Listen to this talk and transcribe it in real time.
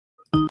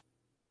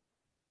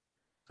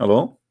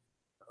Hello?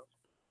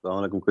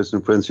 Assalamu alaikum,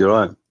 Christian Prince, you're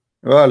right.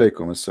 Wa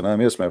alaikum assalam.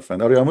 Yes, my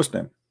friend. Are you a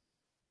Muslim?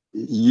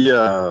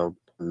 Yeah,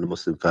 in the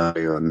Muslim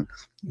family. And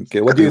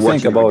okay, what do you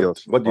think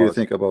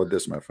videos. about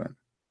this, my friend?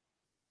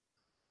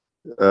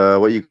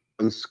 What you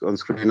on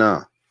screen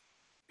now?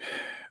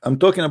 I'm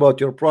talking about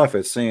your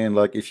prophet saying,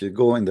 like, if you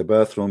go in the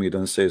bathroom, you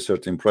don't say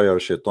certain prayer,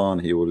 shaitan,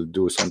 he will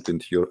do something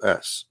to your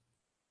ass.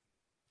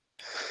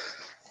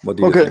 What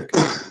do you think?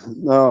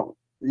 Now,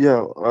 yeah,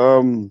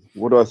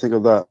 what do I think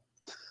of that?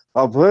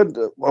 I've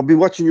been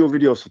watching your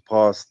videos for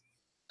past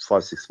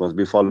 5-6 months.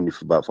 Been following you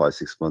for about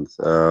 5-6 months.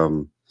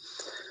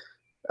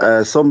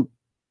 Some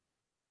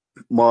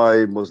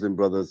my Muslim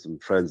brothers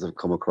and friends have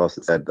come across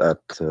and said that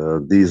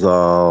these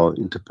are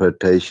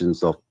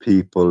interpretations of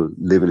people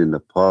living in the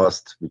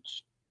past,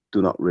 which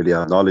do not really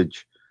have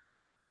knowledge.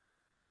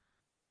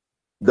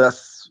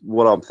 That's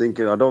what I'm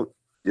thinking. I don't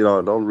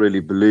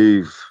really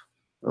believe.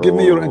 Give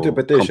me your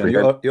interpretation.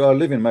 You are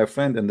living, my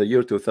friend, in the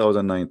year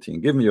 2019.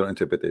 Give me your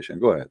interpretation.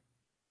 Go ahead.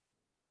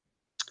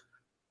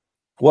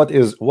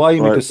 Why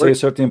you need to say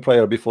certain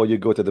prayer before you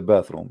go to the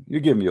bathroom? You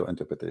give me your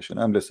interpretation.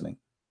 I'm listening.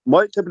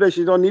 My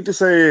interpretation, you don't need to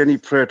say any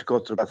prayer to go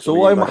to the bathroom. So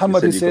why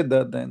Muhammad he said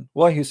that then?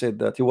 Why he said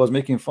that? He was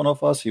making fun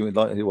of us? He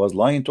was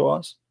lying to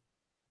us?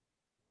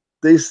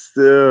 This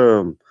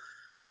the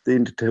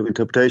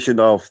interpretation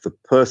of the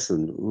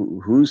person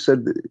who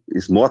said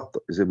is Muatta.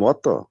 Is it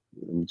Muatta?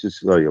 I'm just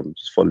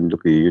following,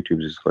 looking at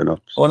YouTube, just going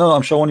up. Oh no,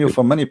 I'm showing you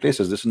from many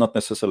places. This is not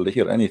necessarily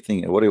here.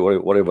 Anything,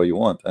 whatever you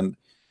want, and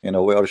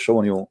we are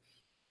showing you.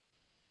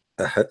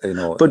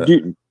 But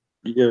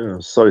yeah,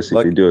 sorry if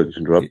you do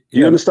interrupt.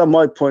 You understand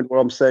my point where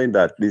I'm saying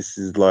that this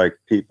is like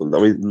people. I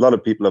mean, a lot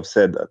of people have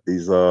said that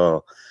these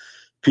are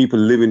people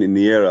living in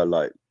the era,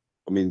 like,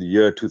 I mean, the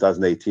year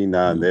 2018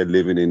 now, and they're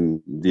living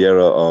in the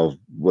era of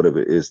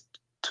whatever it is,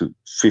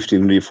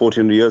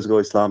 14 years ago,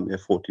 Islam,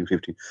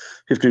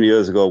 15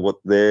 years ago, what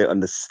their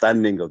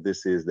understanding of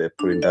this is, they're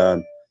putting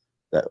down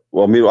that.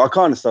 Well, I mean, I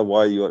can't understand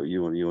why you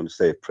want to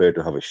say a prayer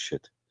to have a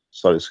shit.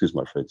 Sorry, excuse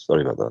my friend.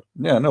 Sorry about that.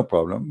 Yeah, no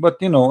problem. But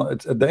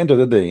it's at the end of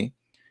the day,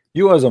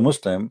 you as a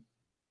Muslim,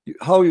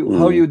 how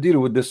you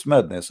deal with this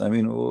madness? I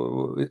mean,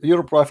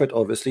 your prophet,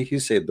 obviously, he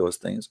said those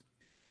things.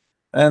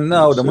 And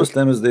now the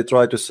Muslims, they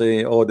try to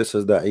say, oh, this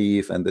is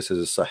da'if and this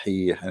is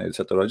sahih and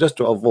etc. just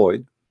to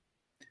avoid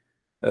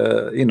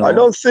I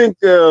don't think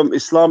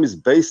Islam is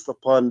based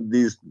upon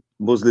these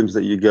Muslims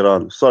that you get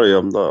on. Sorry,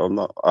 I'm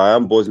not. I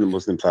am born in a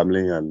Muslim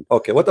family. And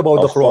okay, what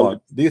about the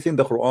Quran? Do you think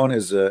the Quran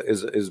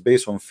is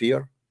based on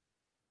fear?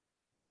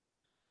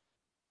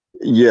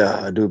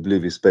 Yeah, I do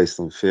believe it's based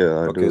on fear.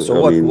 Okay,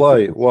 so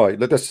why?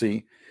 Let us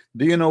see.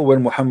 Do you know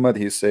when Muhammad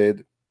he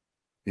said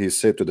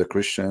to the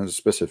Christians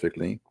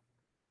specifically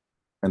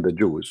and the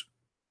Jews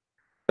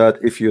that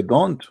if you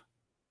don't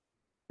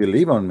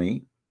believe on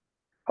me,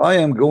 I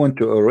am going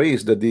to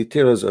erase the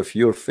details of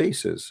your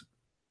faces.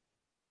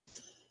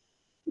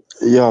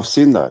 Yeah, I've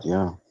seen that.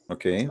 Yeah.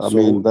 Okay.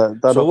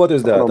 So what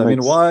is that? I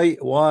mean,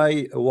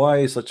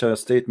 why such a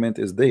statement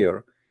is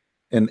there?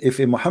 And if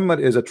Muhammad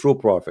is a true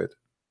prophet,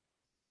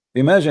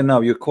 imagine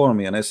now you call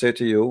me and I say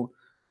to you,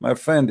 my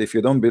friend, if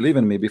you don't believe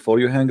in me before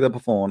you hang up the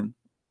phone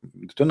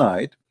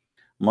tonight,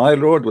 my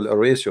Lord will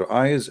erase your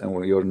eyes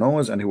and your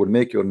nose, and he will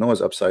make your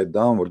nose upside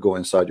down, will go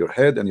inside your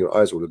head, and your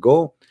eyes will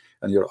go,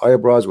 and your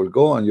eyebrows will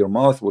go, and your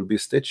mouth will be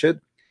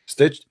stitched,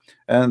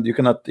 and you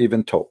cannot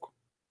even talk.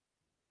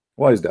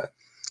 Why is that?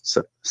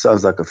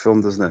 Sounds like a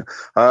film, doesn't it?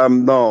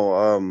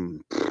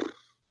 No,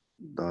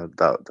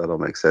 that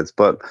don't make sense.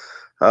 But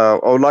I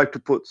would like to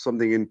put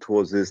something in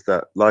towards this,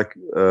 that, like,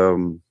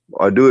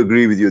 I do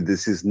agree with you.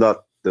 This is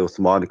not the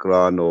Uthmani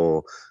Quran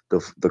or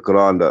the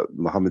Quran that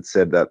Muhammad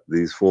said that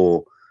these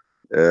four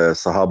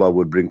Sahaba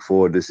would bring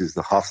forward. This is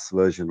the Hafs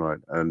version, right?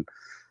 And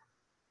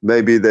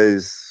maybe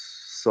there's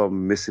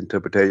some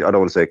misinterpretation. I don't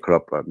want to say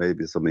corrupt, but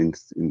maybe some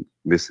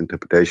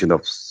misinterpretation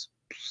of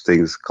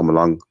things come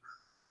along.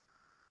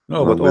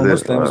 No, but all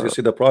Muslims, you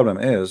see, the problem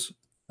is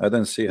I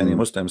don't see any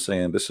Muslim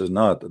saying this is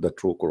not the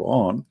true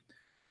Quran,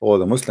 or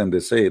the Muslim they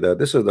say that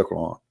this is the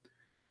Quran.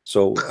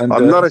 So and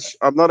I'm not a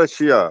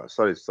Shia.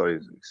 Sorry,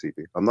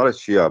 CP. I'm not a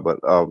Shia, but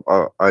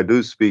I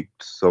do speak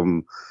to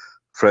some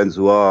friends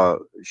who are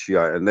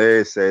Shia, and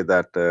they say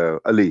that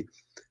Ali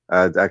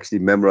had actually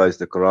memorized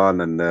the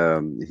Quran, and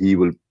he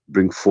will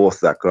bring forth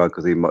that Quran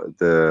because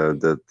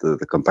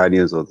the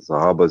companions or the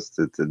Sahabas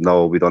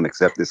no, we don't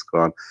accept this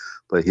Quran,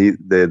 but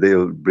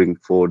they'll bring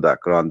forward that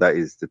Quran. That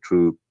is the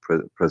true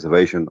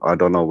preservation. I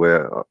don't know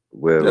where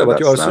yeah, but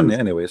you are Sunni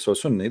anyway, so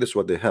Sunni, this is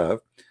what they have.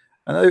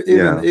 And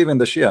even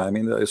the Shia, I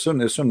mean,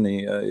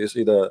 Sunni is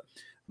either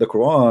the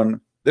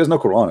Quran. There's no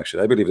Quran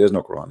actually. I believe there's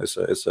no Quran.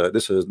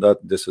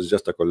 This is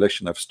just a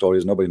collection of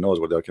stories. Nobody knows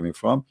where they're coming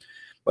from.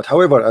 But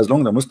however, as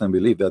long as the Muslims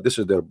believe that this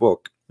is their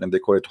book and they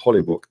call it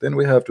holy book, then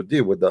we have to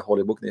deal with the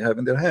holy book they have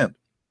in their hand.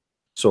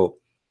 So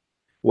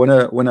when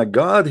a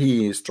God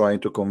he is trying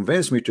to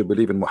convince me to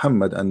believe in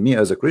Muhammad and me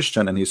as a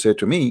Christian, and he said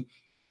to me,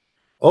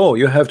 "Oh,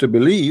 you have to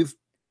believe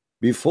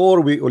before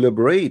we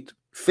elaborate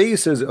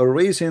faces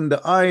erasing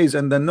the eyes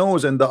and the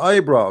nose and the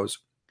eyebrows."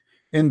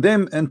 in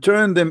them and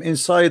turn them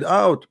inside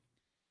out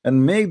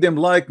and make them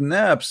like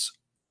naps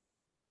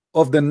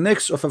of the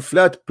necks of a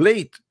flat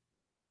plate,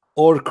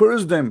 or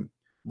curse them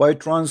by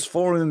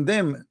transforming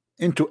them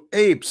into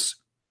apes,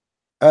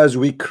 as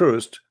we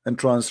cursed and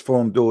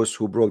transformed those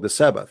who broke the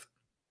Sabbath.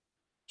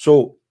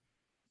 So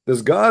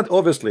this God,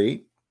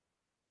 obviously,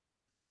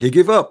 he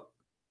gave up.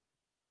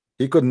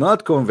 He could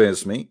not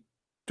convince me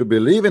to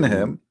believe in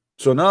him.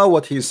 So now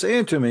what he's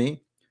saying to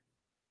me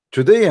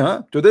today,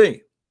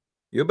 today,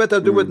 you better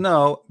do it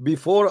now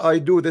before I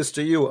do this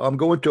to you. I'm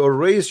going to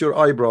erase your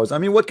eyebrows. I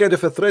mean, what kind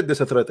of a threat this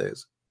threat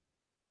is?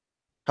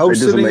 How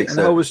silly and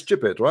how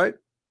stupid, right?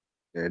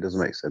 Yeah, it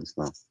doesn't make sense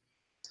now.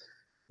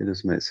 It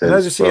doesn't make sense. And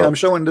as you see, I'm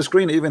showing the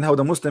screen even how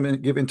the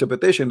Muslim give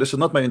interpretation. This is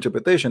not my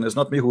interpretation. It's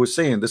not me who is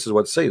saying. This is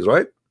what it says,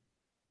 right?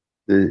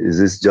 Is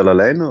this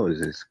Jalalain or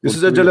is this? This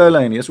is a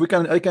Jalalain. Yes, we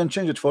can. I can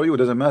change it for you. It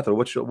doesn't matter.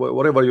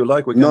 Whatever you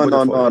like, we can. No.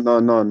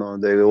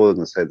 They're all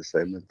going to say the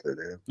same.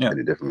 They're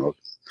very different.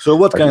 So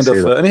what kind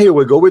of? And here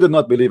we go. We did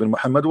not believe in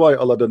Muhammad. Why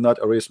Allah did not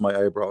erase my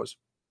eyebrows?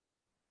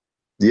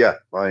 Yeah,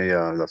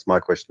 that's my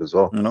question as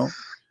well. You know,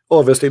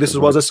 obviously this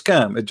was a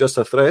scam. It's just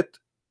a threat,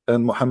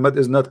 and Muhammad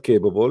is not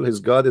capable. His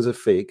God is a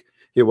fake.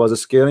 He was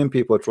scaring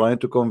people, trying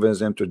to convince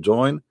them to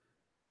join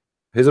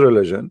his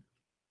religion.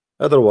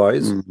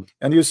 Otherwise,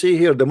 and you see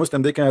here, the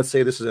Muslim, they cannot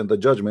say this is in the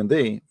judgment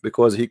day,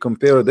 because he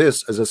compared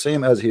this as the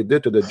same as he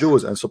did to the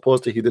Jews, and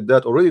supposedly he did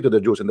that already to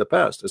the Jews in the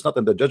past. It's not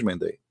in the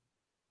judgment day.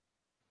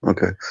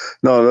 Okay.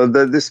 No,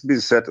 this being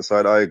set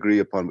aside, I agree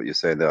upon what you're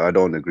saying there. I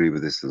don't agree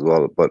with this as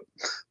well. But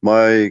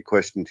my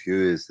question to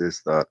you is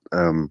this, that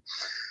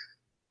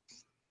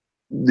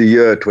the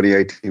year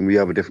 2018, we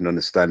have a different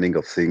understanding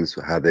of things,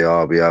 how they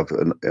are. We have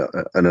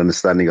an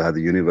understanding of how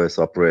the universe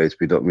operates.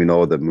 We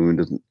know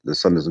the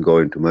sun doesn't go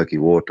into murky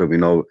water. We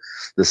know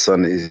the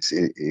sun is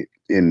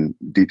in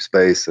deep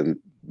space and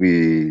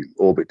we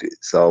orbit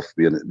itself.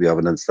 We have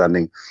an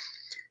understanding.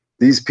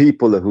 These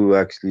people who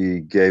actually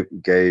gave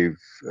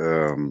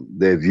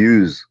their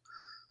views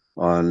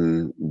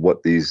on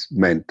what these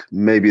meant,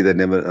 maybe they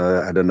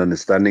never had an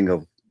understanding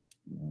of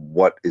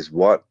what is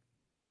what,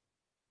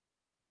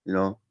 you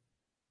know.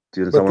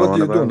 But what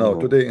do you do now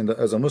today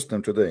as a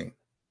Muslim today?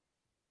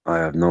 I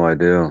have no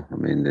idea. I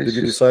mean, did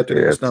you decide to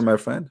do Islam, my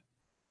friend?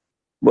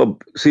 Well,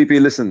 CP,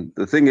 listen.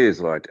 The thing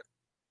is, right?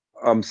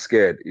 I'm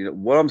scared. You know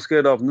what I'm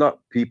scared of? Not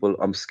people.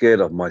 I'm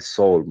scared of my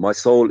soul. My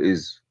soul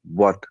is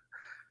what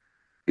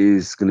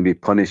is going to be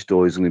punished,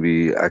 or is going to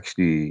be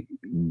actually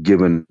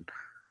given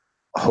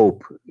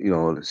hope. You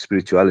know,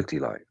 spirituality.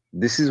 Like,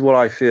 this is what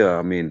I fear.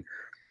 I mean,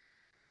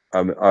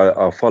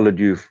 I followed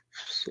you.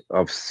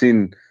 I've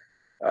seen.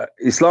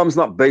 Islam's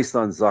not based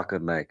on Zakir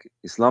Naik.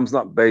 Islam's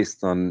not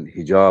based on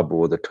hijab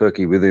or the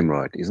Turkey with him,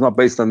 right? It's not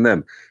based on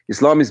them.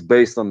 Islam is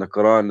based on the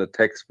Quran, the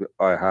text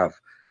I have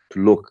to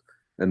look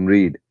and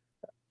read.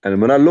 And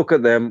when I look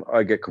at them,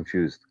 I get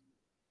confused.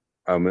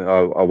 I mean,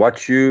 I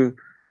watch you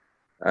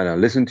and I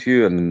listen to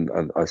you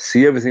and I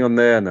see everything on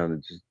there and I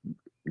just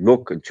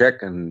look and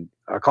check and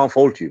I can't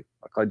fault you.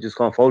 I just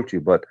can't fault you,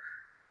 but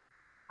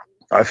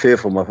I fear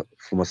for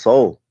my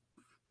soul.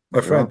 My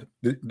friend,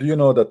 do you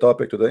know the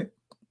topic today?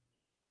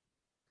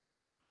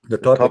 The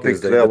topic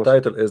is the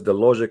title is the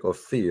logic of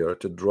fear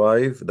to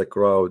drive the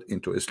crowd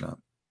into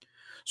Islam.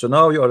 So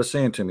now you are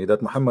saying to me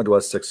that Muhammad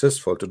was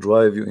successful to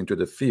drive you into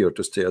the fear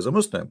to stay as a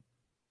Muslim,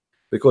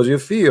 because you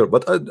fear.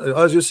 But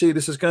as you see,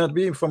 this cannot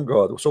be from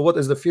God. So what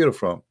is the fear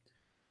from?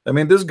 I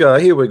mean, this guy,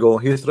 here we go,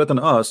 he threatened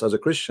us as a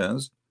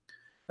Christians,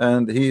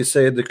 and he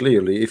said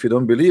clearly, if you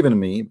don't believe in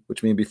me,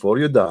 which means before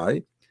you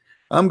die,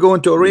 I'm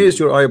going to erase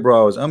your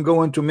eyebrows. I'm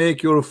going to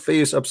make your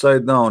face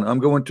upside down. I'm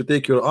going to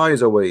take your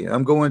eyes away.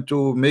 I'm going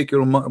to make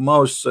your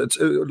mouth.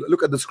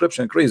 Look at the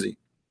description, crazy.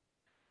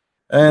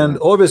 And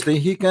obviously,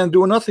 he can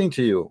do nothing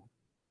to you.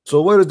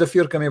 So where is the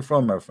fear coming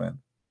from, my friend?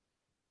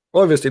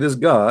 Obviously, this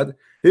God,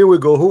 here we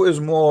go, who is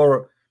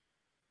more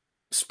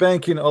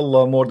spanking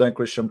Allah more than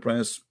Christian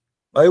Prince?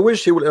 I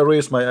wish he will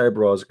erase my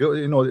eyebrows.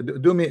 You know,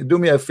 do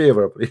me a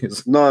favor,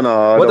 please. No.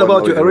 What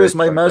about you erase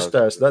my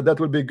mustache? That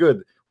would be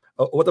good.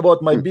 What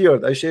about my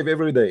beard? I shave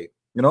every day,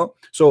 you know.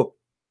 So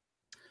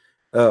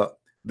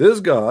this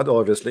God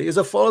obviously is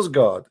a false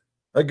God,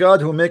 a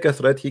God who make a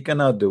threat. He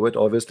cannot do it.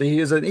 Obviously he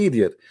is an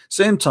idiot.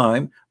 Same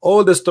time,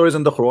 all the stories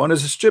in the Quran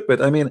is stupid.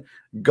 I mean,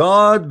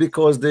 God,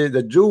 because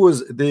the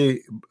Jews, they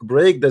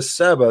break the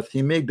Sabbath,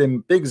 he make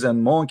them pigs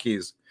and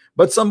monkeys.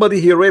 But somebody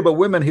he rape a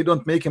woman, he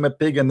don't make him a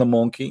pig and a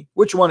monkey.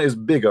 Which one is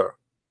bigger?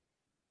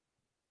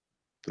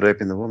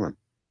 Raping the woman.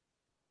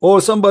 Or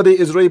somebody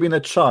is raping a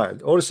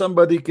child, or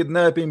somebody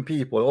kidnapping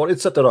people, or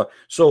etc.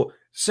 So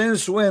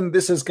since when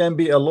this can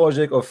be a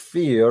logic of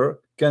fear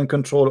can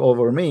control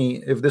over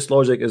me? If this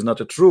logic is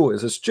not true,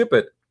 it's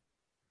stupid.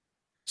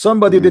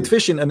 Somebody did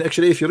fishing, and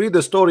actually if you read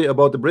the story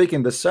about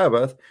breaking the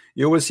Sabbath,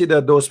 you will see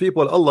that those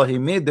people, Allah, he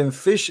made them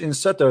fish in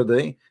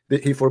Saturday.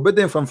 He forbid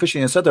them from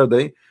fishing in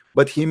Saturday,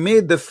 but he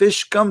made the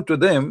fish come to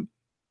them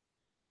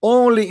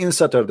only in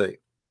Saturday.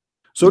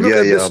 So look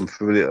at this. I'm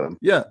familiar.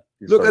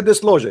 Look at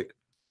this logic.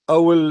 I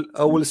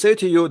will say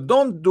to you,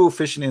 don't do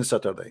fishing in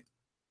Saturday.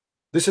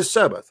 This is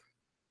Sabbath.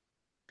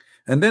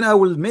 and then I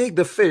will make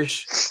the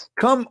fish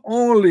come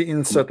only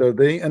in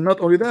Saturday, and not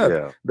only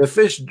that, the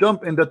fish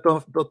jump in the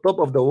top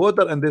of the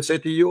water, and they say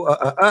to you,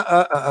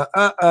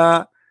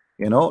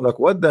 you know, like,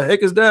 what the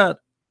heck is that?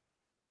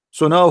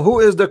 So now who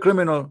is the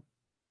criminal?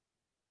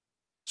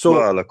 So,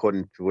 well,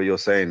 according to what you're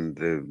saying,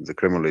 the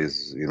criminal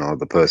is, you know,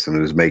 the person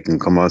who's making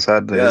come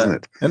outside, isn't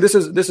it? And this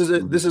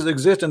is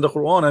exist in the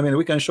Quran. I mean,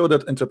 we can show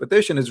that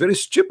interpretation is very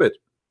stupid.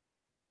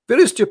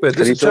 Very stupid.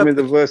 Can you tell me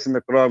the verse in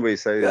the Quran where he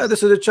says? Yeah,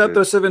 this is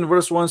chapter 7,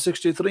 verse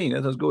 163.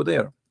 Let us go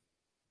there.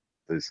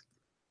 Please.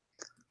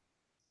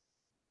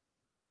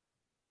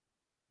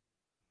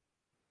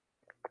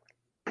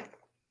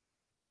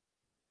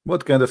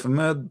 What kind of a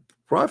mad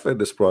prophet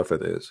this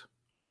prophet is?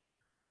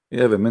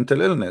 You have a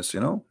mental illness,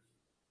 you know.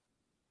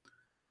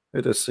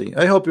 Let us see.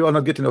 I hope you are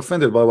not getting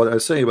offended by what I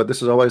say, but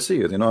this is how I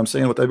see it. You know, I'm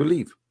saying what I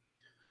believe.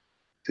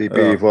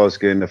 TP, if I was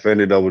getting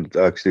offended, I would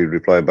actually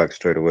reply back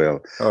straight away.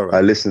 All right.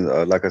 I listen,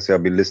 like I said,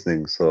 I've been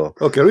listening. So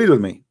okay, read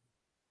with me.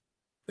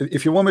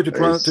 If you want me to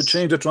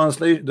change the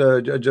translation,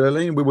 the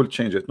Jalalain, we will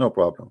change it. No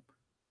problem.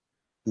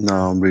 No,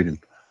 I'm reading.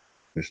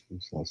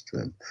 Christians last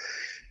time.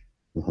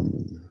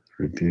 Muhammad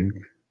rebuke.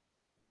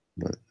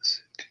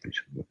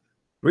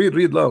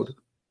 Read loud.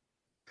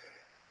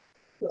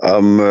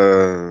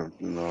 No,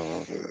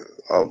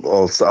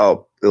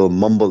 I'll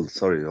mumble.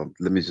 Sorry,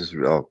 let me just.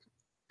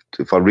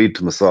 If I read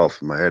to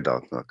myself in my head, I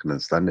can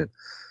understand it.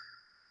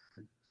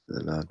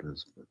 The Lord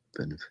was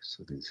benefits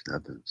of these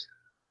habits.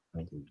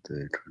 How would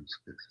they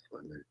transgress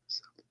violate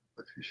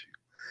by fishing?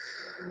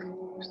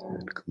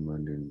 Instead,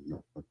 commanding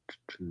not to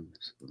do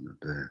this on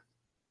a day.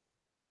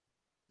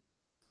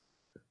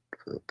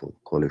 Verbal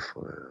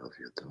qualifier of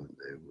your time,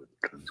 they would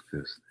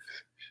transgress the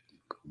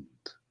fishing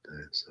command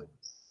day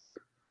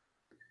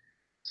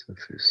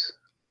surface,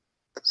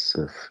 the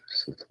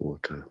surface of the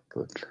water,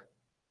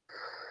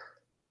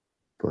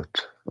 but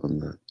on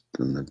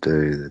the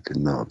day they did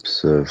not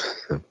observe,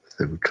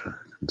 they would try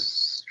and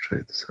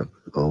straight the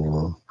Sabbath. Oh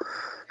well,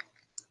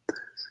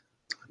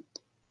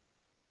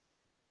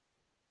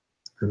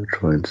 they were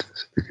trying to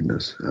speak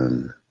us,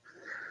 and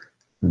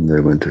when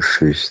they went to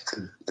fish,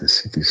 the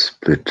city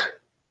split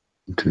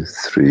into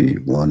 3,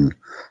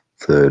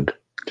 1/3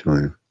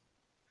 join.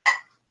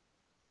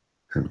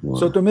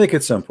 So to make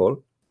it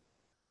simple,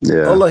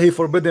 Allah, He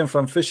forbid them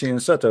from fishing on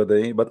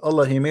Saturday, but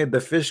Allah, He made the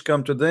fish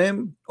come to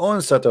them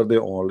on Saturday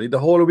only. The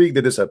whole week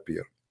they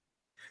disappear,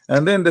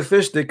 and then the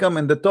fish, they come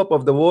in the top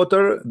of the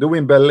water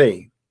doing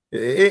ballet.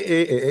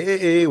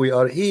 We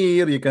are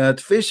here, you cannot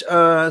fish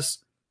us.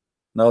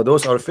 Now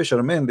those are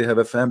fishermen, they have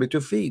a family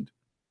to feed.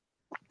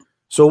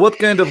 So what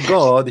kind of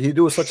God He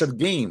do such a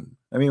game?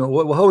 I mean,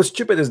 how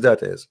stupid is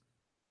that?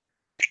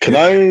 Can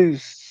I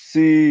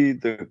see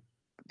the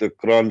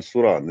Quran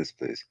surah in this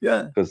place?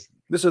 Yeah, because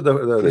this is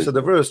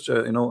the verse.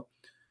 You know,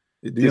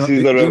 do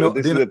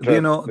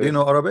you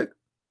know Arabic?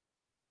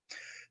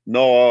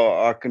 No,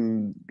 I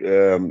can.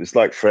 It's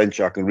like French.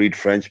 I can read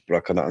French, but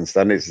I cannot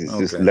understand it. It's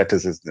just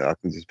letters. I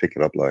can just pick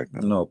it up like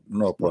that.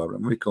 No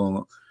problem. We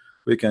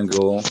can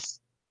go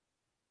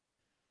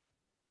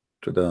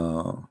to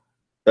the.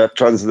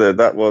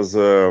 That was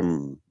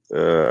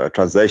a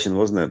translation,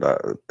 wasn't it?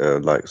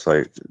 That like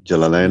say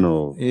Jalalain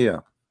or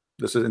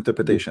this is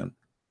interpretation.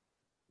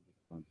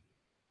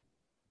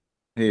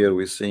 Here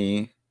we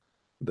see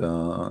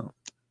the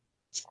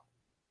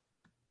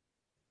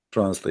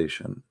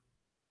translation.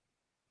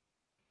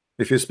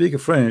 If you speak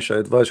French, I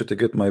advise you to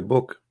get my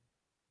book.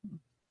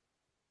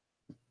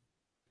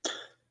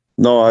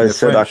 No, I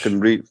said French. I can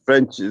read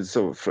French.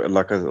 So,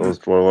 like I was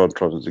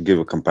trying to give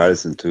a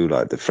comparison to,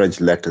 like the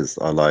French letters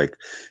are like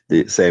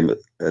the same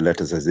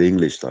letters as the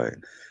English. Like,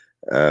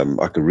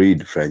 I can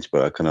read French,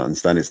 but I cannot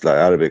understand it. It's like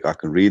Arabic. I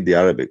can read the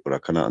Arabic, but I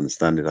cannot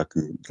understand it.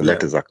 The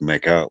letters I can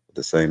make out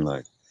the same.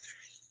 Like,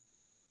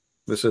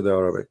 this is the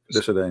Arabic.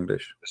 This is the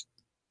English.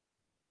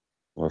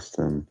 What's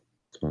them?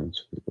 Can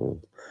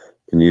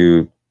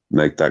you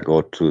make that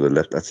go to the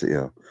left? That's it.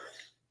 Yeah.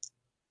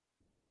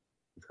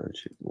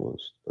 It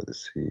was by the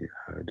sea.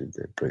 How did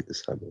they break the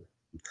Sabbath?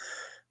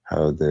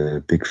 How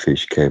the big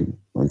fish came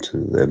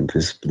onto them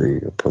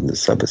visibly upon the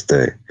Sabbath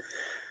day,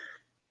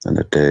 and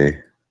the day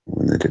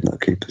when they did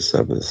not keep the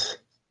Sabbath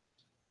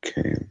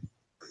came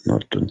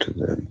not unto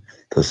them.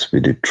 Thus we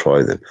did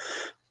try them.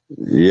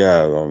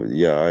 Yeah,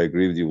 I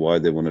agree with you. Why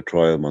they want to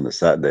try them on the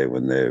Saturday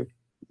when they,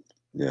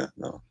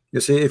 no.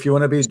 You see, if you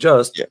want to be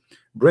just,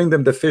 bring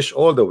them the fish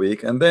all the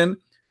week, and then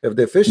if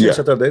they fish on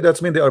Saturday,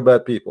 that's mean they are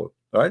bad people,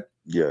 right?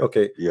 Yeah.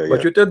 Okay.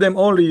 But you tell them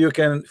only you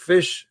can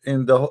fish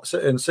in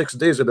 6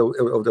 days of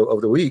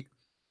the week,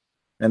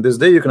 and this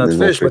day you cannot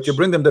fish. But you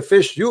bring them the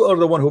fish. You are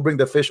the one who bring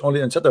the fish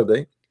only on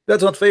Saturday.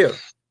 That's not fair.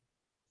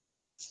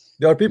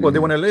 There are people they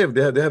want to live.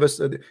 They have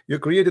you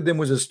created them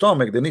with a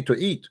stomach. They need to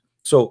eat.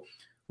 So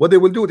what they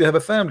will do? They have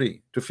a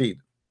family to feed.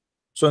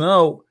 So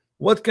now,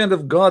 what kind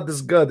of God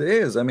this God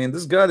is? I mean,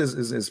 this God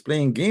is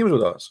playing games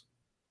with us.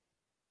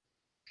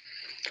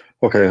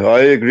 Okay,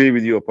 I agree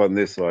with you upon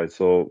this side.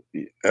 So,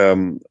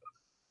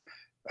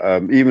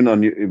 even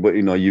on you, but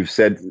you know, you've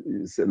said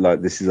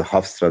like this is a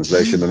Hafs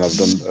translation, and I've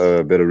done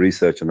a bit of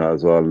research on that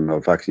as well, and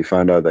I've actually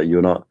found out that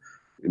you're not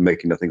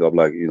making nothing up.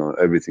 Like, you know,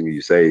 everything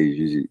you say,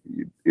 it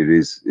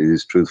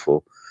is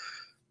truthful.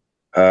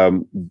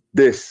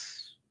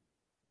 This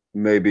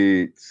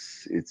maybe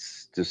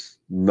it's just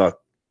not.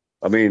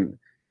 I mean,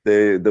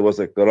 there was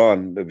a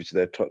Quran which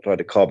they tried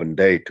to carbon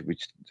date,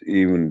 which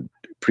even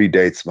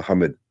predates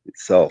Muhammad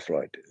itself,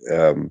 right?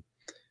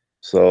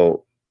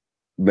 So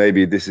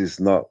maybe this is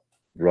not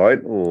right,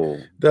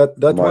 or that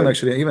one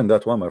actually, even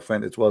that one, my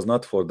friend, it was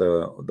not for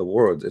the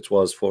words, it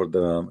was for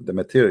the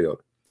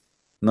material,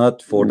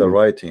 not for the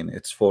writing.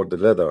 It's for the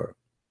leather.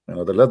 You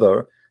know, the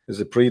leather is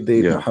a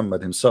predate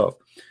Muhammad himself,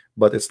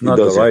 but it's not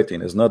the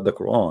writing. It's not the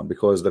Quran,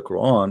 because the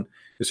Quran,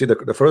 you see,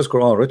 the first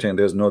Quran written,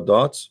 there's no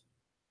dots,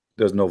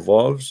 there's no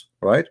vowels,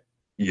 right?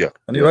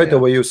 And right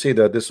away you see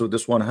that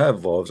this one have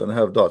vowels and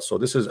have dots. So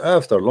this is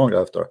after, long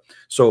after.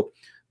 So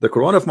the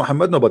Quran of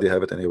Muhammad, nobody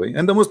have it anyway.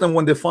 And the Muslim,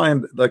 when they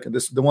find like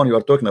this, the one you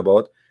are talking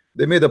about,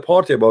 they made a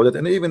party about it,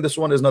 and even this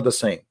one is not the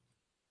same.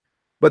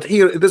 But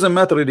here it doesn't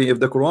matter really if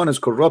the Quran is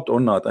corrupt or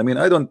not. I mean,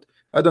 I don't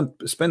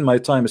spend my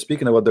time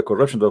speaking about the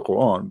corruption of the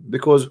Quran,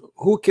 because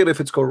who cares if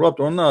it's corrupt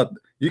or not?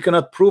 You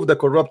cannot prove the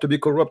corrupt to be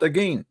corrupt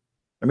again.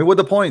 I mean,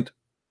 what's the point?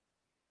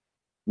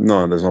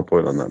 No, there's no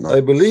point on that. No.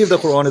 I believe the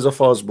Quran is a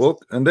false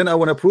book, and then I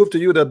want to prove to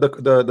you that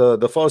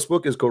the false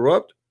book is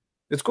corrupt.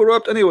 It's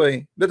corrupt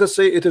anyway. Let us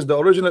say it is the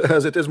original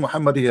as it is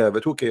Muhammadi have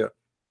it. Who care?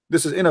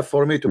 This is enough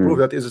for me to prove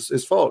that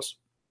is false.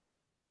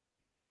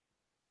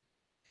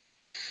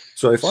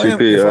 So if I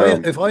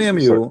am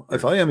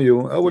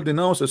you, I will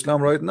denounce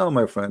Islam right now,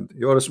 my friend.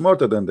 You are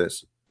smarter than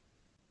this.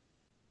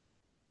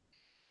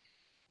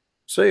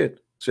 Say it.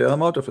 Say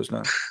I'm out of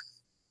Islam.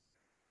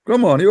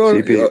 Come on, you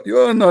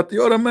are not.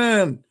 You are a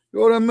man.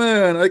 You are a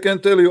man. I can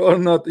tell you are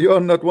not. You are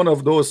not one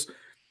of those,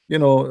 you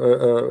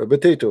know,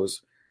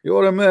 potatoes. You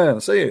are a man.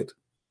 Say it.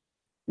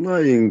 No,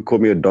 you can call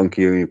me a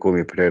donkey, you can call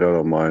me a potato, I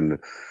don't mind. You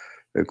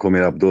can call me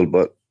Abdul,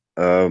 but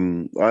I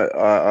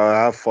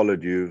have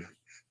followed you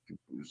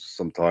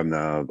some time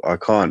now. I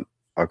can't.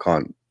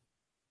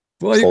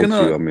 Well, you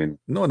cannot. You, I mean,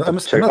 no, I'm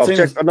not saying.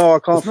 No, I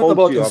can't. It's not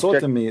about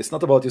insulting me. It's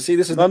not about, you see.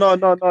 This is no.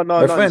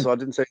 My friend, so I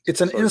didn't say. It's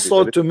an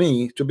insult to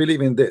me to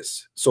believe in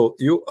this. So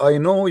I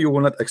know you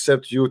will not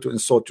accept you to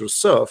insult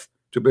yourself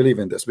to believe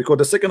in this, because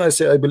the second I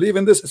say I believe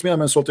in this, it's me.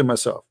 I'm insulting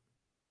myself.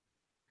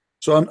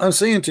 So I'm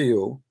saying to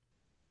you,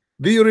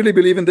 do you really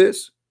believe in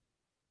this?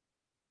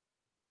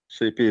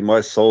 CP,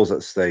 my soul's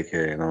at stake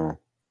here, you know.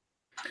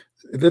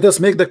 Let us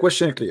make the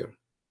question clear.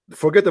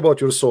 Forget about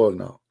your soul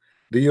now.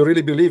 Do you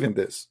really believe in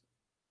this?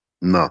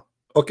 No.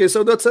 Okay,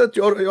 so that's it.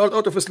 You're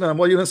out of Islam.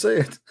 Why you didn't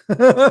say it?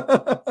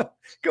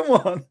 Come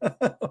on.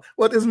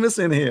 What is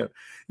missing here?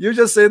 You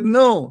just said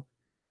no.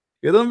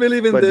 You don't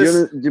believe in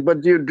this.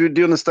 But do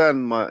you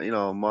understand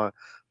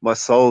my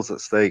soul's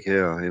at stake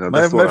here? You know,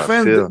 that's my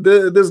friend,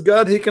 this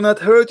God, he cannot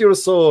hurt your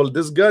soul.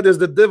 This God is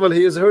the devil.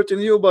 He is hurting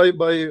you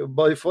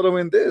by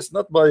following this,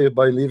 not by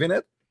leaving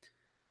it.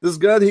 This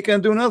God, he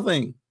can do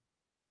nothing.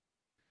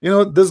 You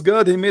know, this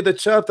God, he made a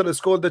chapter. It's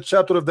called the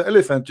chapter of the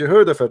elephant. You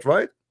heard of it,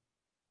 right?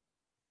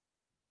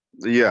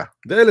 Yeah.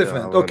 The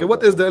elephant. Okay,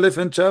 what is the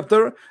elephant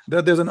chapter?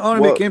 That there's an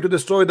army came to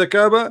destroy the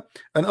Kaaba,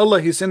 and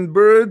Allah, he sent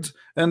birds,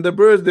 and the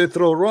birds, they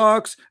throw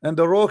rocks, and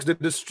the rocks, they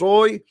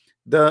destroy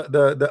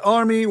the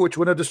army which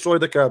would have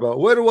destroyed the Kaaba.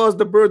 Where was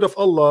the bird of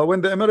Allah when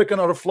the Americans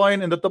are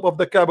flying in the top of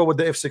the Kaaba with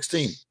the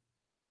F-16?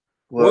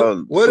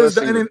 Well, where is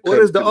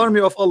the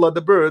army of Allah,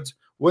 the birds,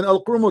 when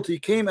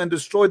Al-Qurmuti came and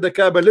destroyed the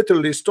Kaaba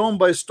literally stone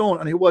by stone,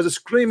 and he was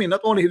screaming?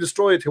 Not only he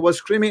destroyed it, he was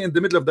screaming in the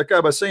middle of the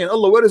Kaaba saying,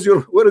 Allah, where is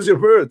your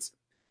birds?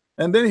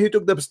 And then he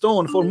took the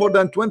stone for more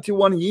than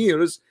 21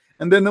 years,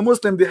 and then the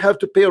Muslim, they have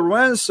to pay a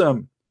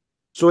ransom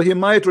so he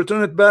might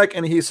return it back,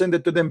 and he sent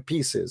it to them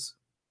pieces.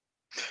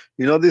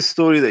 You know, this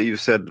story that you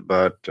said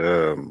about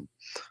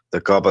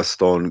the Kaaba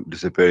stone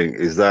disappearing,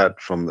 is that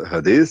from the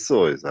Hadith,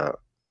 or is it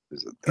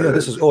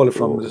this is all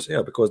from this,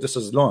 because this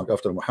is long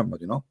after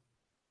Muhammad, you know.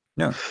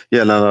 No,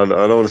 I don't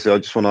want to say. I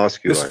just want to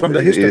ask you. This is from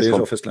the history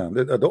of Islam.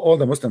 All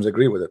the Muslims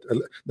agree with it.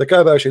 The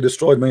Kaaba actually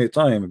destroyed many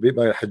times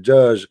by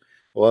Hajjaj,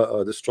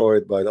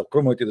 destroyed by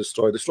Al-Qurmuti,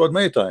 destroyed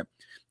many times.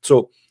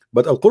 So,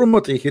 but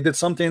Al-Qurmuti, he did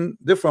something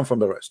different from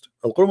the rest.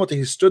 Al-Qurmuti,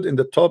 he stood in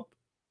the top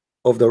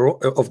of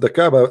the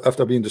Kaaba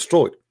after being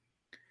destroyed,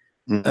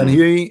 and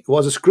he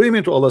was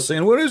screaming to Allah,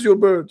 saying, "Where is your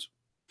birds?"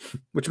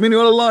 Which means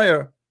you're a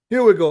liar.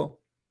 Here we go.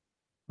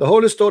 The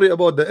whole story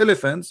about the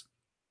elephants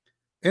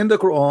in the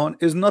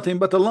Quran is nothing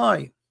but a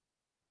lie.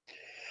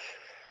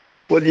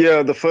 Well,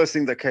 yeah, the first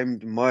thing that came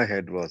to my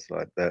head was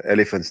like the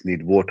elephants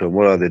need water.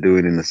 What are they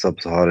doing in the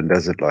sub-Saharan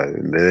desert? Like,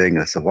 they ain't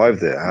gonna survive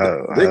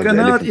there. They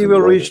cannot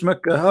even reach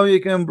Mecca. How you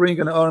can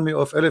bring an army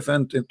of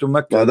elephant into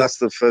Mecca? Well, that's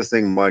the first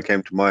thing that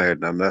came to my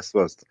head. And that's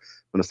what,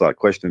 when I started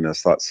questioning, I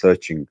started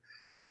searching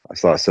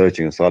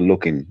and started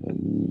looking,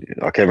 and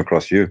I came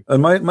across you.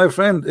 And my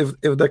friend, if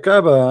the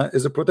Kaaba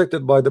is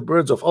protected by the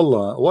birds of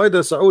Allah, why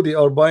the Saudi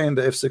are buying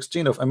the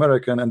F-16 of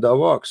American and the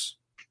AWACS?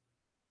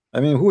 I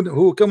mean,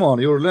 who come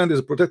on, your land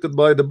is protected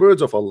by the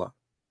birds of Allah.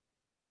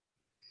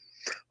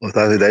 Well,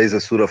 that is a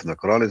surah from the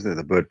Quran, isn't it?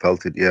 The bird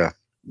pelted. Yeah.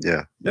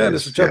 Yeah,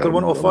 this is chapter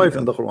 105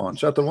 in the Quran.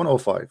 Chapter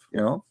 105, you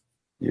know?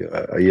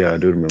 Yeah, I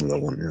do remember that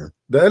one, yeah.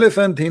 The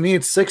elephant, he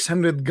needs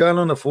 600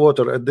 gallons of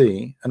water a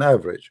day, an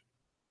average.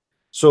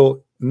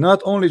 So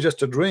not only just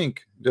to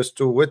drink, just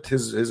to wet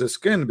his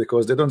skin,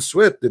 because they don't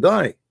sweat, they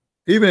die.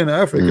 Even in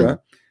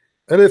Africa,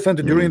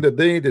 elephant during the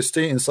day, they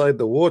stay inside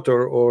the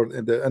water or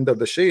in the under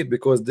the shade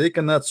because they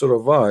cannot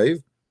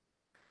survive.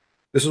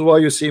 This is why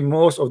you see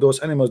most of those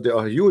animals, they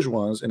are huge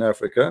ones in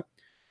Africa.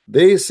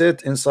 They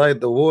sit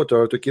inside the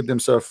water to keep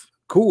themselves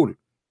cool.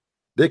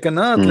 They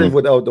cannot live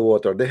without the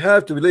water. They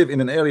have to live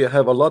in an area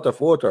have a lot of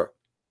water.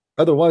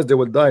 Otherwise, they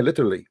will die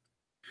literally.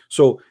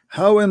 So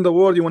how in the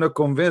world you want to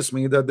convince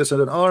me that this is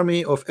an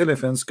army of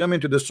elephants coming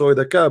to destroy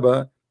the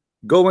Kaaba,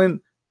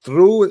 going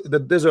through the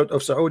desert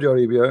of Saudi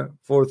Arabia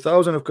for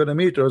thousands of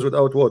kilometers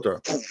without water?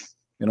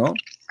 You know?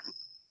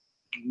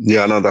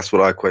 Yeah, no, that's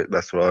what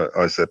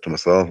I said to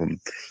myself. And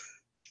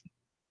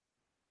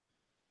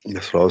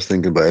that's what I was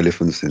thinking about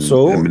elephants in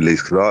the Middle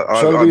East.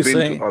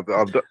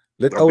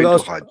 I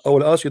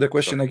will ask you the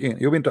question again.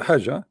 You've been to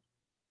Hajj, huh?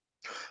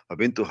 I've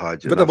been to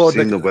Hajj. What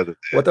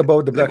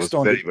about the black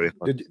stone?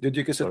 Did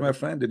you kiss it, my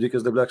friend? Did you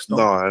kiss the black stone?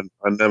 No,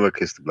 I never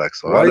kissed the black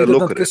stone. Why did you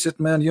not kiss it,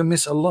 man? You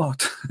miss a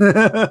lot.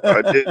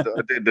 I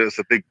did. There's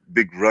a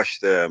big rush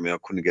there. I mean, I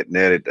couldn't get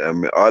near it. I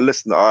mean,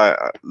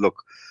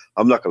 look,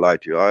 I'm not gonna lie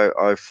to you.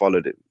 I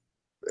followed it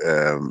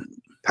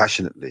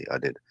passionately. I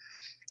did.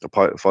 I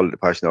followed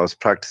it passionately. I was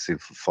practicing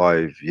for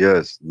 5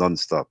 years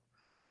non-stop.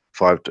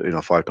 5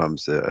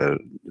 times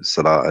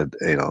salah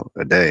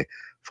a day.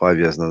 5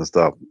 years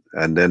non-stop.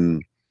 And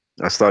then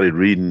I started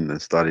reading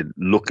and started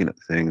looking at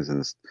things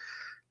and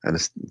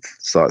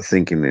start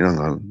thinking,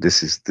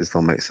 this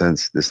don't make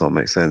sense. This don't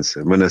make sense.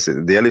 And when I see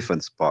the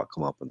elephants part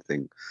come up and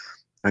think,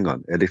 hang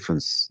on,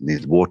 elephants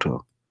need water.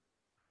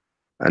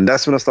 And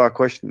that's when I start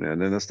questioning,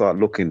 and then I start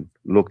looking.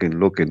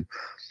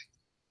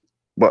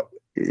 But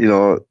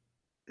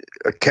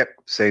I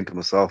kept saying to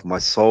myself, my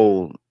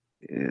soul,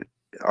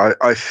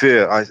 I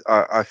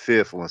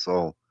fear for my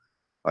soul.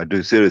 I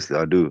do, seriously,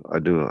 I do.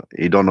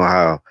 You don't know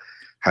how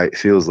it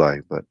feels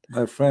like, but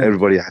my friend,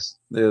 everybody has.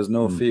 There's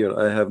no fear.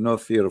 I have no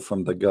fear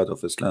from the God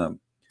of Islam,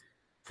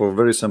 for a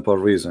very simple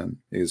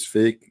reason. He's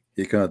fake.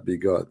 He cannot be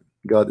God.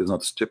 God is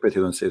not stupid. He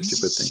don't say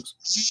stupid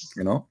things.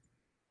 You know.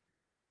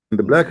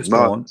 The black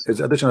stone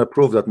is additional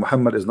proof that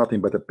Muhammad is nothing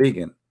but a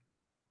pagan.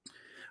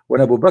 When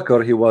Abu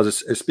Bakr, he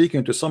was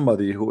speaking to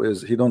somebody who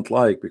he don't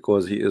like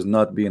because he is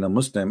not being a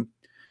Muslim,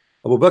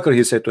 Abu Bakr,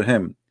 he said to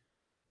him,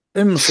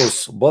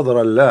 Imsus Badr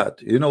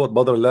al-Lat. You know what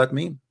Badr al-Lat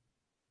mean?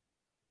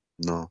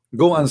 No.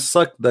 Go and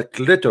suck the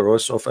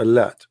clitoris of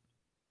al-Lat.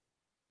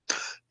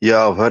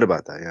 Yeah, I've heard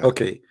about that. Yeah.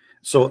 Okay.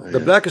 So the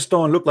black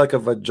stone look like a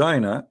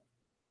vagina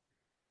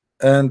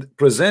and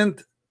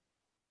present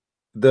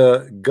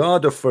the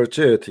god of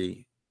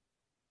fertility.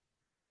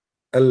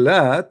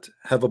 Al-Lat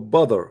have a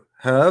Badr,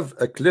 have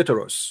a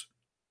clitoris.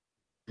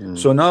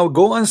 So now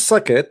go and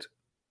suck it.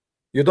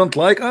 You don't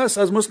like us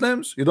as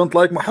Muslims? You don't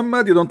like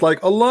Muhammad? You don't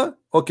like Allah?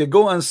 Okay,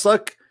 go and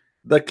suck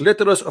the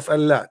clitoris of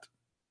al-Lat.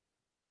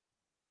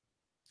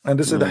 And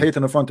this is the hadith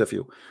in front of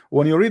you.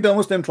 When you read the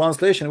Muslim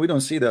translation, we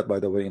don't see that, by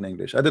the way, in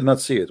English. I did not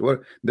see it.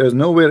 There's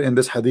nowhere in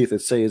this hadith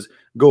it says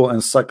go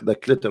and suck the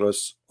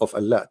clitoris of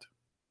al-Lat.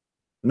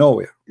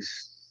 Nowhere.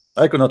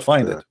 I could not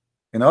find it.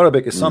 In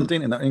Arabic is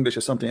something, in English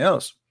is something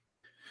else.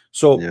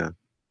 So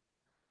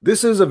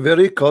this is a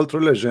very cult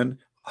religion.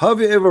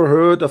 Have you ever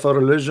heard of a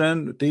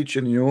religion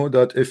teaching you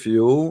that if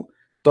you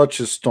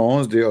touch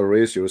stones, they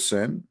erase your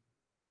sin?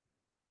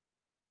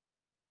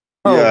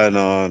 Yeah,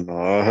 no,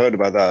 I heard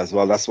about that as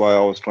well. That's why I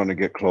was trying to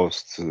get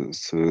close to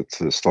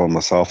the stone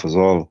myself as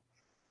well.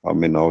 I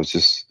mean, I was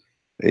just,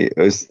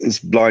 it's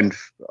blind.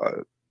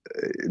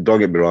 Don't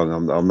get me wrong.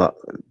 I'm not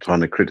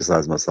trying to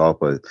criticize myself,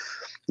 but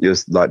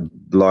just like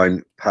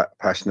blind,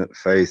 passionate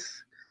faith,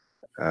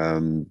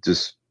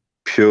 just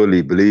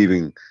purely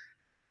believing.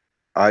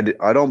 I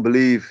don't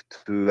believe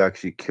to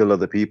actually kill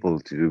other people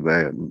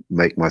to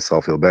make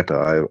myself feel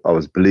better. I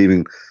was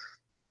believing,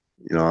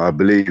 I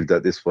believe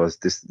that this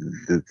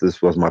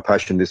was my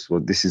passion. This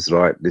is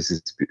right. This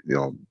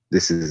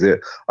is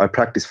it. I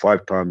practiced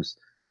 5 times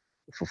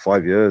for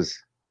 5 years.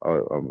 I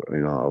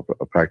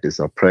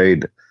practiced. I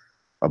prayed.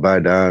 I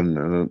bowed down,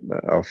 and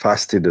I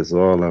fasted as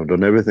well. I've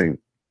done everything,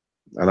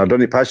 and I've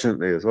done it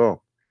passionately as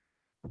well.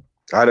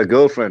 I had a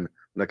girlfriend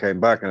when I came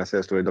back, and I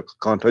said to her, "Look,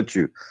 I can't touch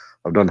you.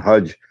 I've done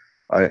Hajj.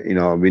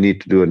 We need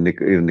to do a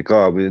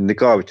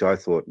nikah, which I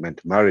thought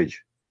meant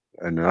marriage,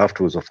 and then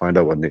afterwards I find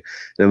out what.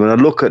 Then when I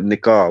look at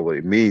nikah, what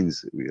it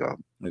means,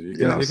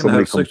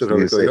 somebody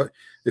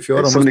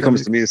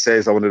comes to me and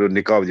says, "I want to do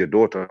nikah with your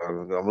daughter."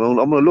 I'm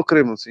going to look at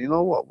him and say, "You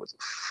know what?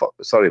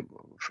 Sorry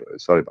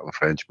about my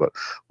French, but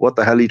what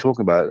the hell are you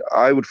talking about?"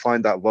 I would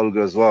find that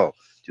vulgar as well.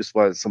 Just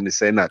by somebody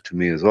saying that to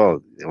me as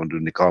well. You want to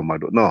do nikah with my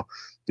daughter? No.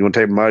 You want to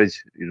take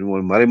marriage? You don't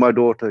want to marry my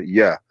daughter?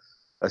 Yeah,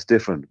 that's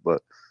different,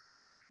 but.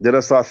 Then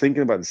I start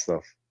thinking about this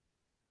stuff.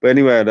 But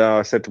anyway,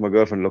 I said to my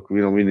girlfriend, look,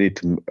 we need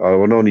to, I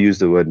will only use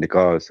the word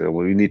nikah. I said,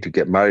 well, we need to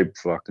get married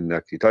before I can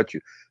actually touch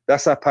you.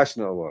 That's how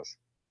passionate I was.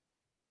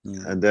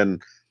 And then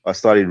I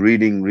started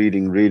reading,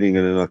 and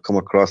then I come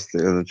across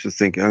and I'm just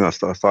thinking, I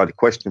started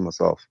questioning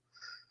myself.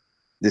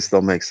 This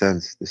don't make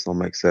sense. This don't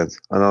make sense.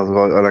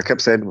 And I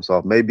kept saying to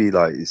myself, maybe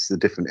like it's a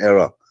different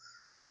era.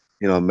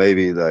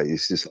 Maybe like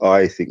it's just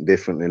I think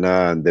differently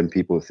now, and then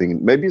people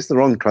think maybe it's the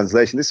wrong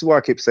translation. This is why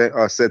I keep saying.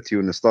 I said to you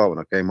in the start when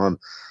I came on,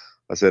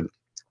 I said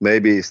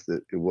maybe it's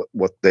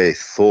what they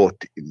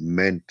thought it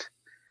meant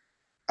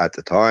at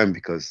the time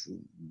because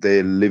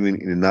they're living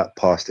in that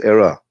past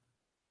era.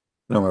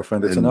 No, my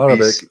friend, it's in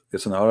Arabic.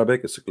 It's in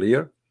Arabic. It's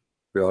clear.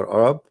 We are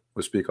Arab.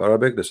 We speak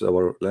Arabic. This is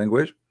our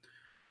language,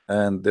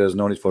 and there's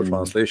no need for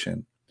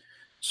translation.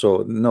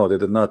 So no, they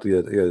did not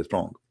get it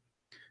wrong.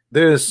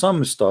 There is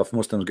some stuff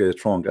Muslims get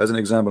it wrong. As an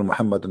example,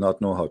 Muhammad did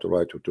not know how to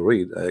write or to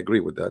read. I agree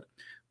with that,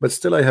 but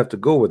still I have to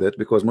go with it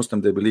because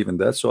Muslims, they believe in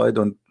that. So I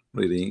don't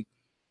really,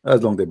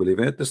 as long as they believe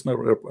in it, it's not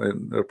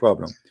a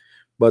problem.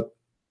 But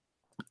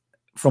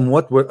from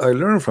what I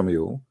learned from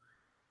you,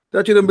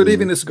 that you don't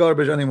believe in this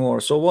garbage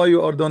anymore. So why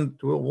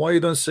you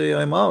don't say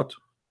I'm out?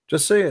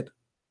 Just say it.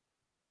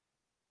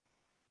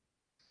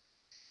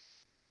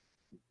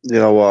 You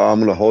know what? I'm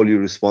gonna hold you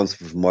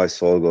responsible if my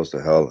soul goes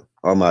to hell.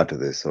 I'm out of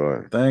this. All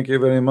right. Thank you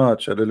very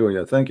much.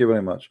 Hallelujah. Thank you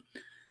very much.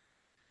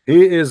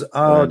 He is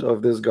out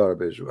of this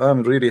garbage.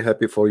 I'm really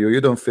happy for you.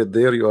 You don't fit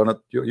there. You are not.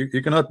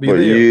 You cannot be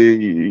there.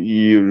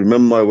 You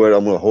remember my word.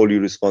 I'm going to hold you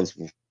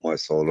responsible for my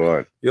soul. All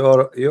right.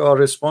 You are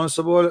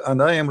responsible,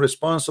 and I am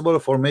responsible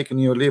for making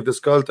you leave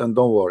this cult. And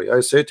don't worry. I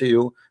say to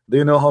you, do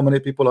you know how many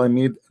people I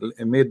made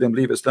them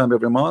leave Islam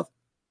every month?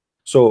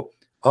 So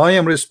I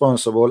am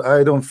responsible.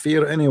 I don't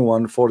fear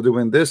anyone for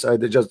doing this.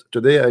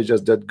 Today I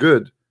just did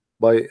good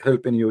by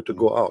helping you to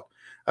go out.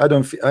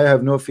 I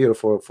have no fear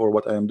for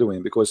what I am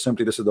doing because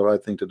simply this is the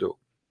right thing to do.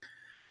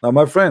 Now,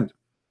 my friend,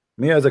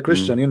 me as a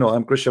Christian, you know,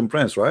 I'm Christian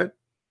Prince, right?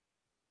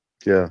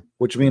 Yeah.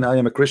 Which means I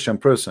am a Christian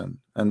person,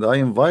 and I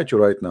invite you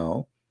right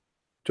now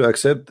to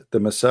accept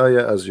the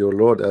Messiah as your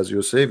Lord, as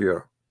your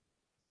Savior.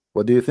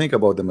 What do you think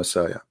about the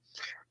Messiah?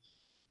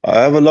 I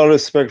have a lot of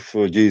respect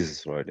for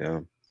Jesus, right?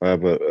 Yeah, I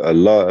have a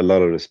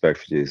lot of respect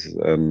for Jesus,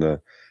 and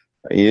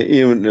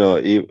even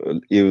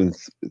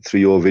through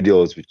your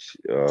videos, which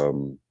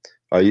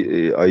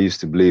I used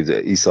to believe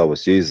that Isa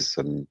was Jesus,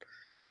 and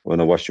when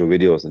I watched your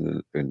videos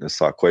and I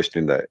start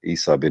questioning that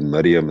Isa bin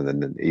Maryam,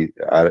 and then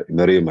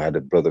Maryam had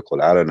a brother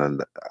called Aaron,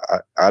 and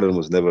Aaron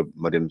was never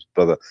Maryam's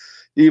brother.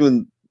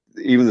 Even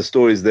the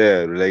stories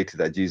there related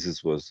that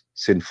Jesus was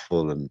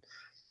sinful and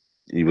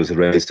he was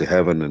raised to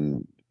heaven,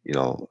 and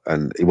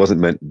and it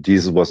wasn't meant.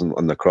 Jesus wasn't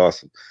on the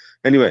cross.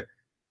 Anyway,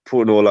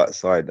 putting all that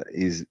aside,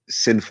 he's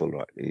sinful,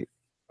 right?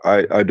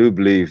 I do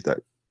believe that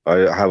I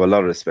have a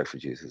lot of respect for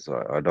Jesus.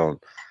 I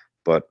don't,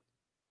 but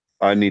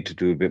I need to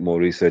do a bit more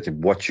research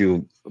and watch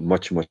you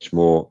much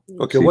more.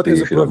 Okay, what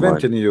is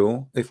preventing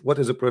you? What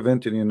is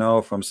preventing you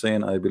now from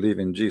saying I believe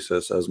in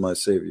Jesus as my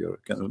Savior?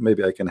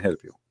 Maybe I can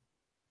help you.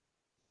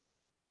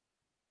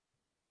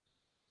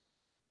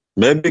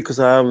 Maybe because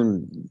I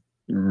haven't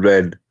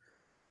read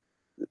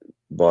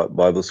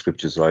Bible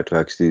scriptures, right, to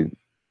actually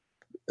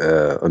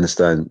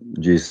understand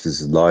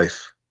Jesus'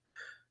 life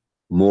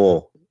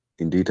more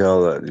in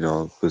detail.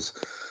 Because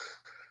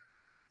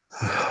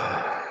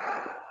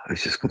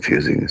it's just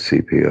confusing.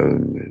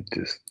 CPO,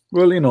 just.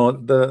 Well,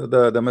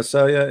 the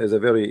Messiah is a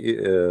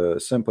very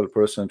simple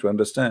person to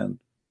understand.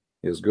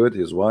 He's good,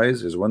 he's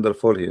wise, he's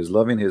wonderful, he is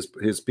loving,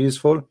 he's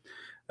peaceful,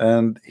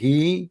 and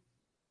he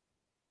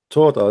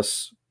taught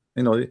us.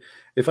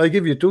 If I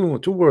give you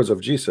two words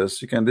of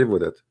Jesus, you can live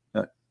with it.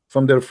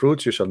 From their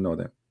fruits you shall know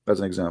them. As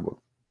an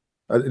example,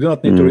 I do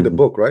not need to read the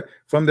book, right?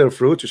 From their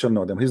fruits you shall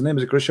know them. His name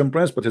is a Christian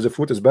Prince, but his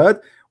fruit is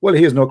bad. Well,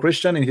 he is no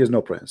Christian and he is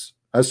no Prince.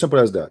 As simple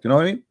as that. You know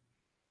what I mean?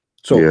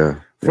 So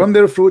from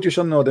their fruit you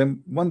shall know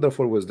them.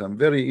 Wonderful wisdom,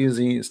 very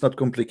easy. It's not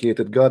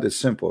complicated. God is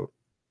simple.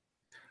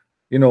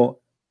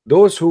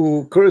 Those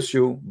who curse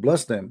you,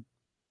 bless them.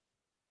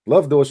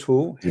 Love those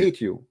who hate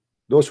you,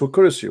 those who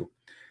curse you.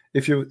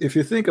 If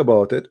you think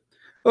about it,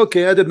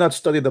 okay, I did not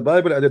study the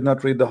Bible, I did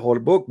not read the whole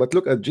book, but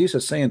look at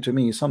Jesus saying to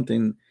me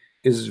something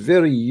is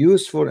very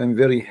useful and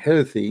very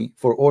healthy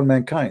for all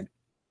mankind.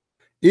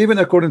 Even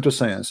according to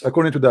science,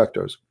 according to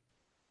doctors,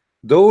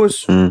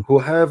 those who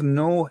have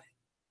no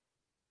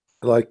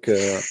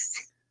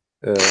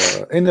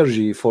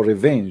energy for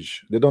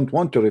revenge, they don't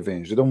want to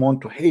revenge, they don't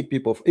want to hate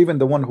people, even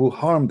the one who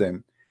harmed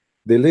them,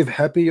 they live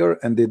happier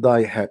and they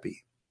die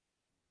happy.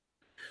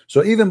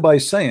 So even by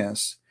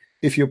science,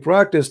 if you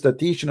practice the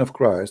teaching of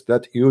Christ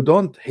that you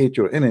don't hate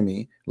your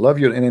enemy, love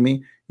your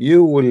enemy,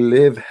 you will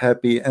live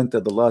happy until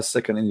the last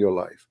second in your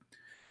life.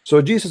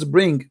 So Jesus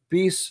bring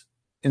peace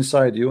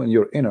inside you, in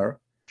your inner,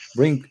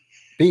 bring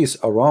peace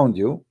around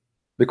you,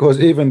 because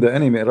even the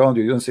enemy around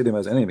you, you don't see them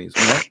as enemies.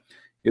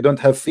 You don't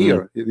have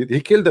fear. He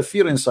killed the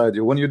fear inside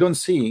you. When you don't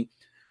see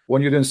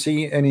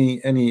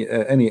any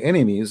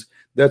enemies,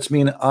 that's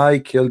mean I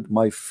killed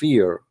my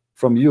fear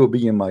from you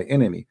being my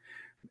enemy.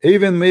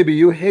 Even maybe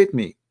you hate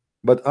me,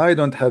 but I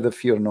don't have the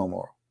fear no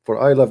more, for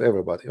I love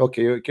everybody.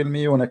 Okay, you kill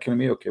me, you want to kill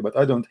me, okay, but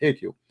I don't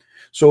hate you.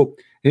 So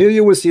here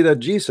you will see that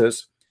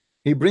Jesus,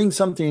 he brings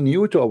something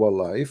new to our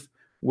life,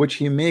 which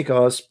he make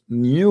us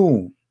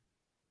new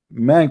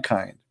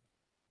mankind.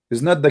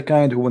 Is not the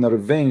kind who want to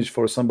revenge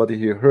for somebody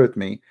who hurt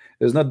me.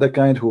 Is not the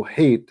kind who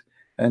hate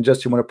and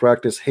just you want to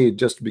practice hate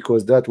just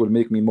because that will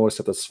make me more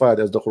satisfied.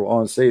 As the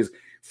Quran says,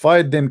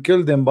 fight them,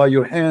 kill them by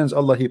your hands,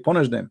 Allah he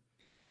punish them.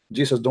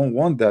 Jesus don't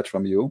want that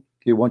from you.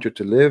 He wants you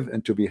to live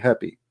and to be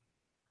happy.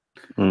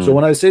 So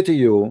when I say to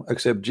you,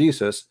 accept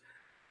Jesus,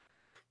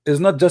 is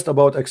not just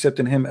about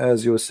accepting him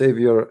as your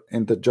savior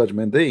in the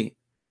judgment day.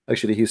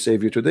 Actually, he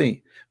saved you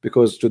today,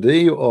 because today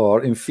you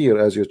are in fear,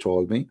 as you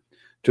told me.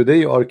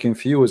 Today you are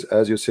confused,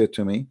 as you said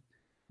to me.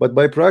 But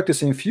by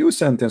practicing few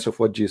sentences of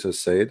what Jesus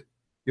said,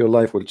 your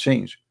life will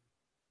change.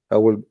 I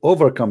will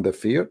overcome the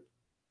fear.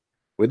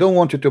 We don't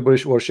want you to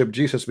worship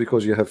Jesus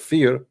because you have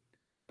fear,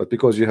 but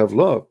because you have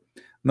love.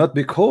 Not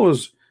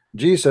because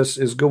Jesus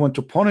is going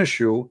to punish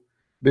you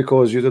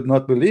because you did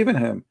not believe in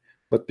him,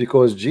 but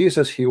because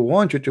Jesus, he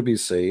wants you to be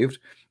saved,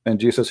 and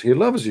Jesus, he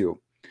loves you.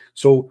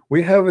 So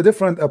we have a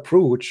different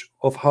approach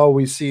of how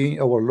we see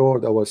our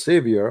Lord, our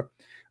Savior.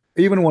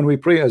 Even when we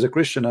pray as a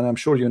Christian, and I'm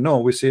sure you know,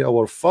 we say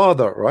our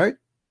Father, right?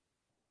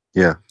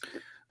 Yeah.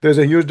 There's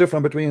a huge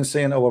difference between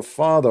saying our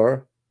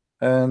Father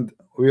and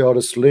we are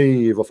a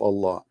slave of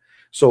Allah.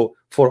 So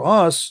for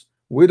us,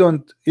 we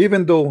don't,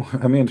 even though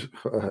I mean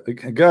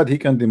God, he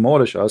can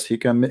demolish us, he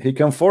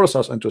can force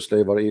us into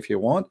slavery if he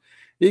want,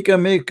 he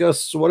can make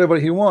us whatever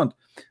he want.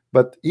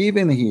 But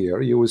even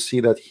here you will see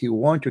that he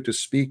wants you to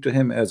speak to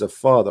him as a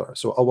father.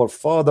 So our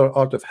Father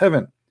out of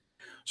heaven.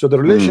 So the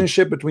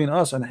relationship between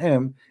us and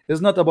him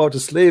is not about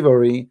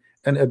slavery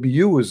and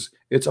abuse.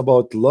 It's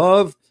about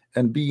love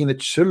and being the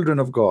children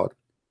of God.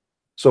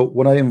 So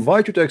when I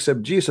invite you to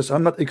accept Jesus,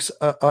 I'm not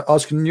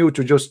asking you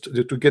to just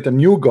to get a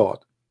new God.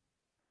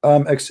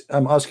 I'm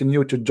asking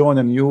you to join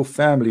a new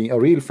family, a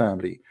real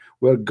family,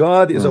 where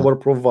God is our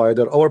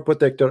provider, our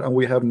protector, and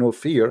we have no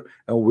fear,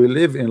 and we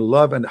live in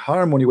love and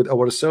harmony with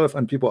ourselves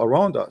and people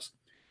around us.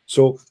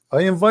 So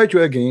I invite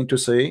you again to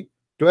say,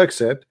 to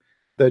accept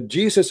that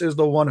Jesus is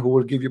the one who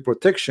will give you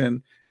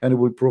protection and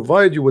will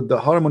provide you with the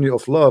harmony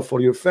of love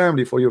for your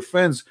family, for your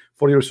friends,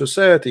 for your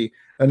society,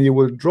 and you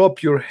will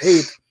drop your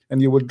hate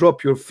and you will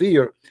drop your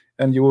fear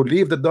and you will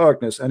leave the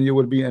darkness and you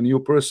will be a new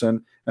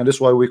person. And that's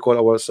why we call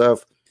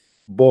ourselves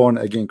born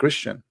again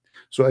Christian.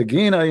 So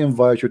again, I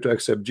invite you to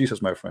accept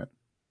Jesus, my friend.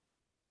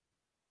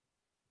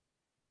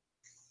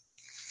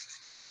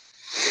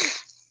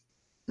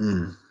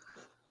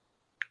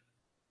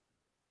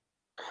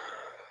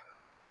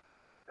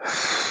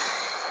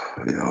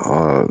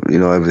 You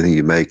know, everything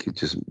you make, you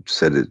just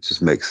said, it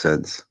just makes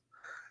sense.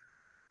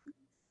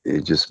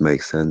 It just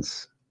makes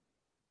sense.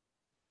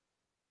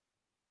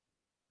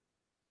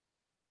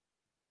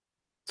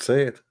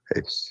 Say it.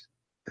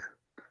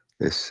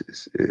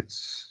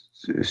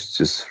 It's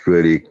just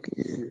really,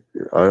 you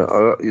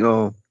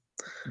know.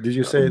 Did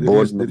you say?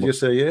 Did you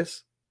say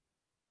yes?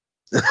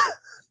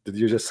 Did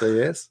you just say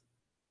yes?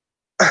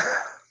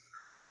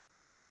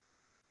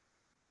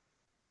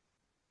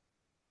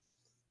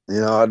 You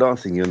know, I don't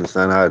think you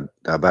understand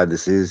how bad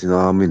this is. You know,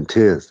 I'm in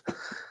tears.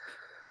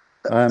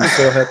 I'm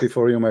so happy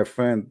for you, my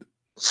friend.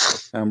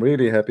 I'm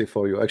really happy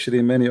for you.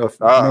 Actually, many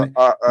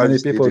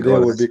people there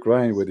will be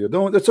crying with you.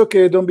 Don't. It's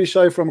okay. Don't be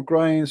shy from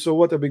crying. So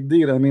what a big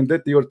deal? I mean,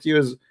 let your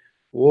tears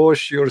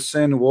wash your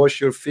sin,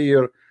 wash your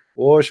fear,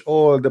 wash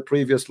all the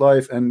previous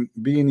life, and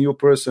be a new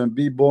person.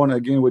 Be born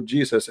again with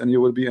Jesus, and you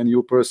will be a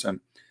new person.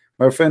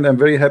 My friend, I'm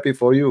very happy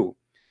for you.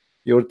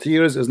 Your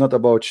tears is not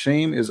about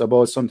shame. It's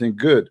about something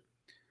good.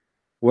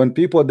 When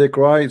people they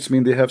cry, it's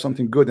mean they have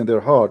something good in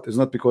their heart. It's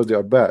not because they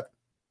are bad.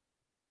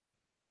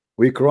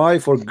 We cry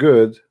for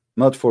good,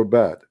 not for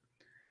bad.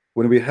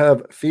 When we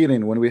have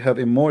feeling, when we have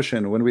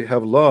emotion, when we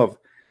have love,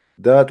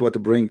 that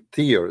what bring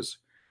tears.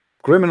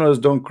 Criminals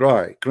don't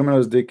cry.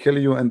 Criminals, they kill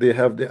you and they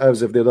have the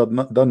as if they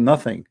have done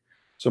nothing.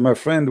 So my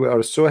friend, we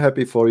are so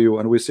happy for you,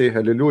 and we say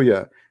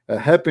hallelujah, a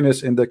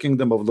happiness in the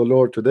kingdom of the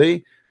Lord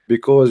today,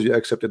 because you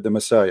accepted the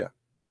Messiah.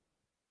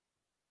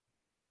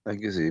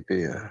 Thank you,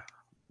 ZP.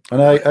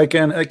 And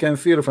I can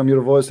feel from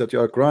your voice that you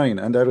are crying,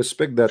 and I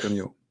respect that in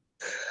you.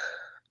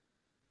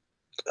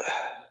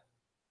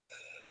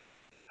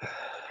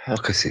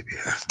 Okay, ZP.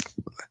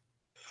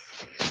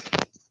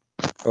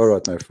 All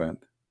right, my friend.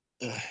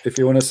 If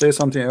you want to say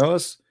something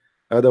else,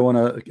 I don't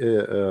want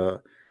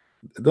to.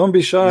 Don't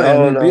be shy. I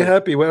mean, be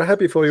happy. We're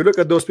happy for you. Look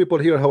at those people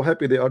here, how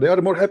happy they are. They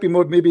are more happy,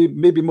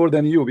 maybe more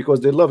than you,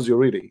 because they love you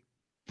really.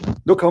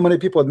 Look how many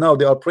people now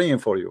they are praying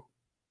for you.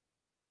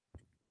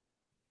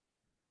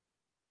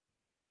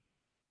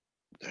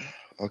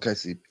 Okay,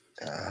 see.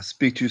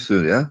 Speak to you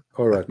soon, yeah?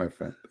 All right, my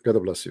friend.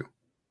 God bless you.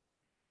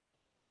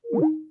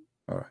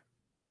 All right.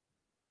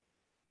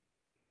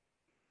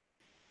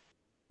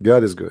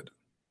 God is good.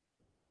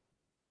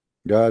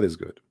 God is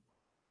good.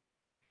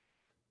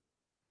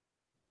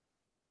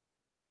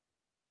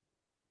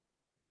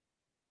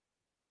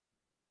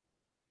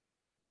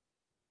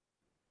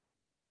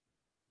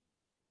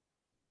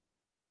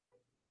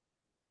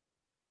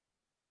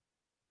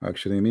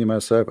 Actually, me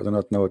myself, I do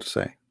not know what to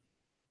say.